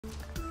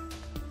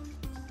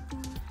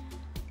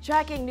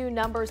Tracking new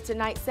numbers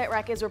tonight,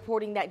 SETRAC is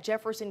reporting that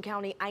Jefferson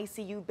County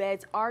ICU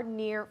beds are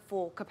near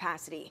full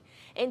capacity.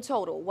 In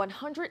total,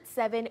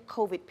 107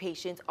 COVID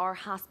patients are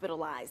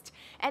hospitalized.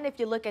 And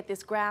if you look at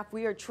this graph,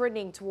 we are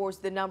trending towards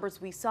the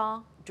numbers we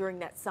saw during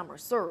that summer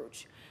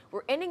surge.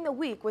 We're ending the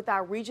week with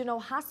our regional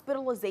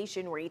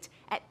hospitalization rate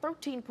at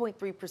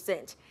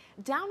 13.3%,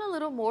 down a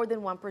little more than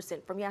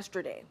 1% from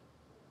yesterday.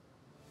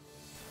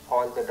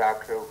 All the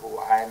doctors who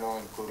I know,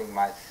 including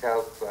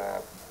myself,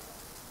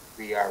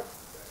 we are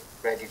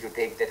ready to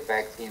take that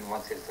vaccine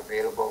once it's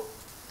available.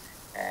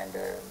 And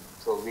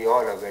so we all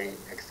are very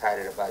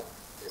excited about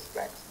this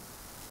vaccine.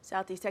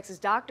 Southeast Texas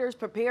doctors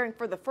preparing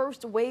for the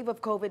first wave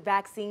of COVID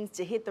vaccines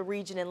to hit the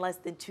region in less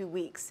than 2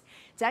 weeks.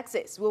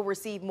 Texas will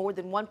receive more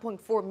than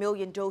 1.4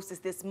 million doses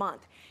this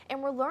month.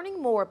 And we're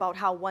learning more about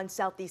how one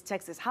Southeast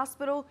Texas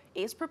hospital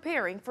is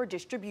preparing for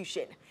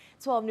distribution.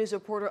 12 News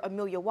reporter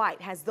Amelia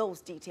White has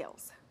those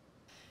details.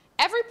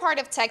 Every part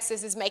of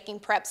Texas is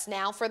making preps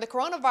now for the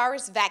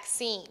coronavirus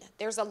vaccine.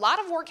 There's a lot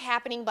of work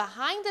happening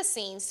behind the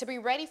scenes to be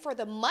ready for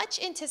the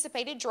much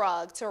anticipated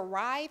drug to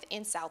arrive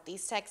in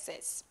Southeast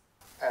Texas.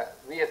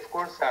 We, of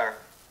course, are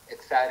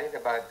excited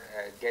about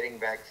getting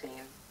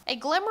vaccine. A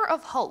glimmer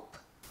of hope.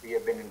 We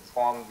have been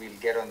informed we'll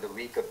get on the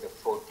week of the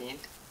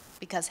 14th.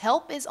 Because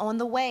help is on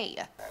the way.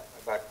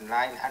 About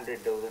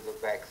 900 doses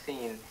of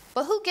vaccine.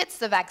 But who gets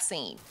the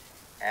vaccine?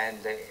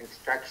 And the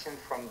instructions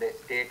from the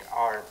state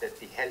are that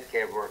the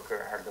healthcare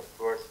worker are the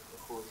first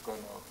who's going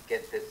to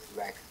get this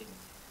vaccine.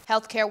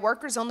 Healthcare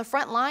workers on the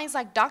front lines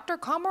like Dr.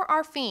 Kamar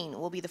Arfin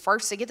will be the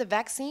first to get the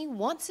vaccine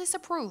once it's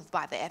approved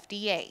by the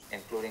FDA.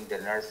 Including the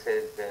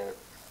nurses, the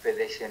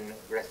physician,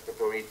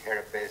 respiratory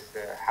therapists,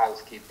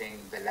 housekeeping,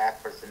 the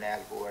lab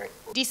personnel who are...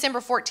 December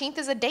 14th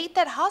is a date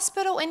that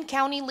hospital and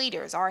county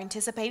leaders are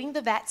anticipating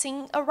the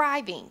vaccine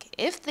arriving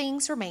if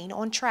things remain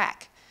on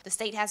track. The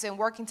state has been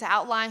working to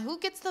outline who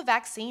gets the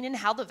vaccine and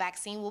how the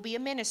vaccine will be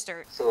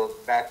administered. So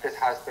Baptist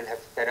Hospital have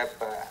set up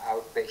an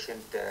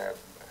outpatient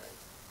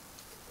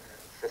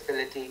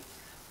facility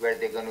where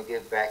they're going to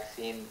give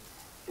vaccine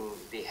to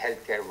the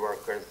healthcare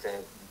workers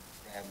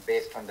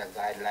based on the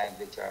guidelines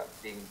which are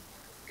being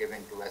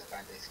given to us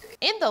by the state.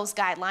 In those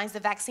guidelines, the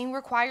vaccine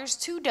requires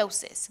 2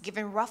 doses,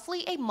 given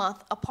roughly a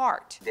month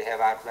apart. They have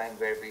outlined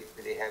where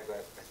they have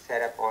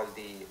set up all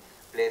the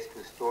place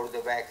to store the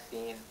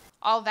vaccine.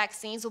 All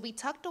vaccines will be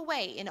tucked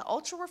away in an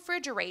ultra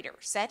refrigerator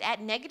set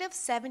at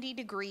 -70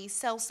 degrees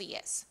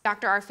Celsius.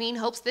 Dr. Arfin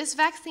hopes this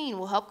vaccine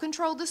will help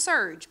control the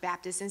surge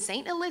Baptist in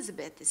St.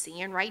 Elizabeth is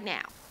seeing right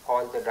now.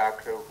 All the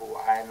doctors who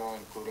I know,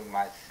 including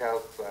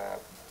myself,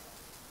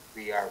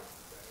 we are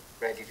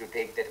ready to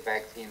take that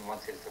vaccine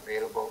once it's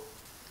available.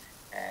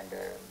 And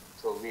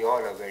so we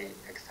all are very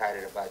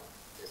excited about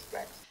this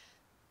vaccine.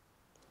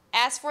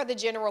 As for the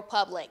general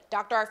public,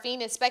 Dr.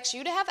 Arfin expects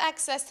you to have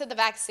access to the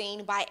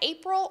vaccine by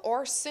April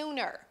or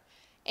sooner.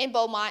 In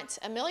Beaumont,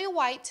 Amelia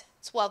White,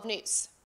 12 News.